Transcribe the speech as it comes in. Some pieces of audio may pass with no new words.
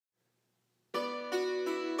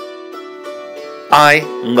I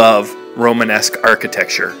love Romanesque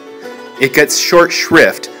architecture. It gets short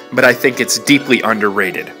shrift, but I think it's deeply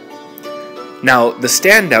underrated. Now, the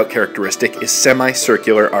standout characteristic is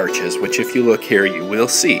semicircular arches, which if you look here you will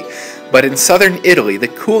see. But in southern Italy, the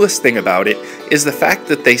coolest thing about it is the fact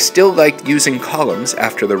that they still liked using columns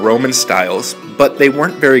after the Roman styles, but they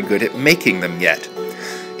weren't very good at making them yet.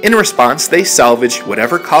 In response, they salvaged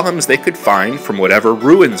whatever columns they could find from whatever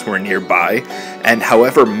ruins were nearby, and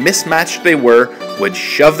however mismatched they were, would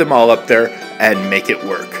shove them all up there and make it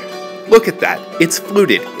work. Look at that, it's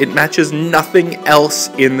fluted, it matches nothing else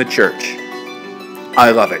in the church. I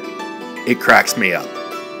love it. It cracks me up.